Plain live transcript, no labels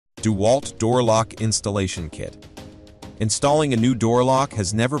Dewalt Door Lock Installation Kit. Installing a new door lock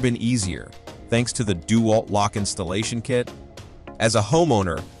has never been easier, thanks to the Dewalt Lock Installation Kit. As a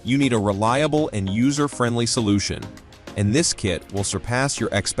homeowner, you need a reliable and user-friendly solution, and this kit will surpass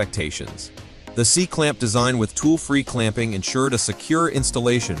your expectations. The C-clamp design with tool-free clamping ensured a secure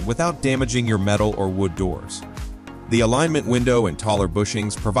installation without damaging your metal or wood doors. The alignment window and taller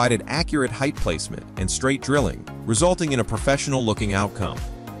bushings provided accurate height placement and straight drilling, resulting in a professional-looking outcome.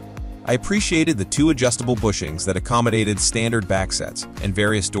 I appreciated the two adjustable bushings that accommodated standard backsets and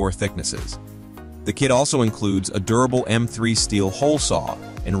various door thicknesses. The kit also includes a durable M3 steel hole saw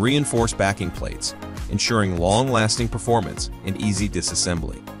and reinforced backing plates, ensuring long-lasting performance and easy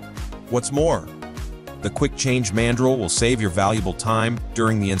disassembly. What's more, the quick change mandrel will save your valuable time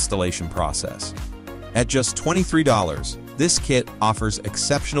during the installation process. At just $23, this kit offers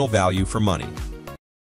exceptional value for money.